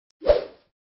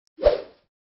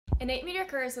An 8-meter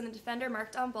occurs when the defender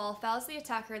marked on ball fouls the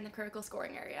attacker in the critical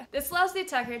scoring area. This allows the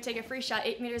attacker to take a free shot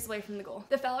 8 meters away from the goal.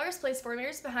 The fouler is placed 4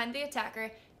 meters behind the attacker,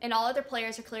 and all other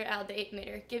players are cleared out of the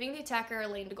 8-meter, giving the attacker a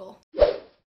lane to goal.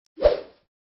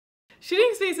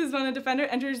 Shooting space is when a defender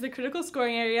enters the critical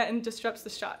scoring area and disrupts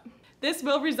the shot. This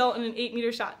will result in an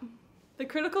 8-meter shot. The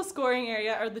critical scoring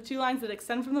area are the 2 lines that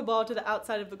extend from the ball to the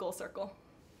outside of the goal circle.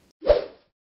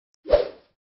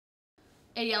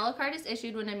 A yellow card is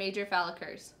issued when a major foul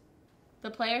occurs. The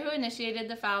player who initiated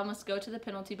the foul must go to the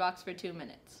penalty box for 2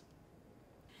 minutes.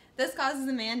 This causes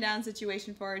a man-down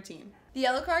situation for our team. The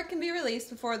yellow card can be released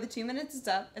before the 2 minutes is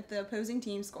up if the opposing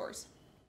team scores.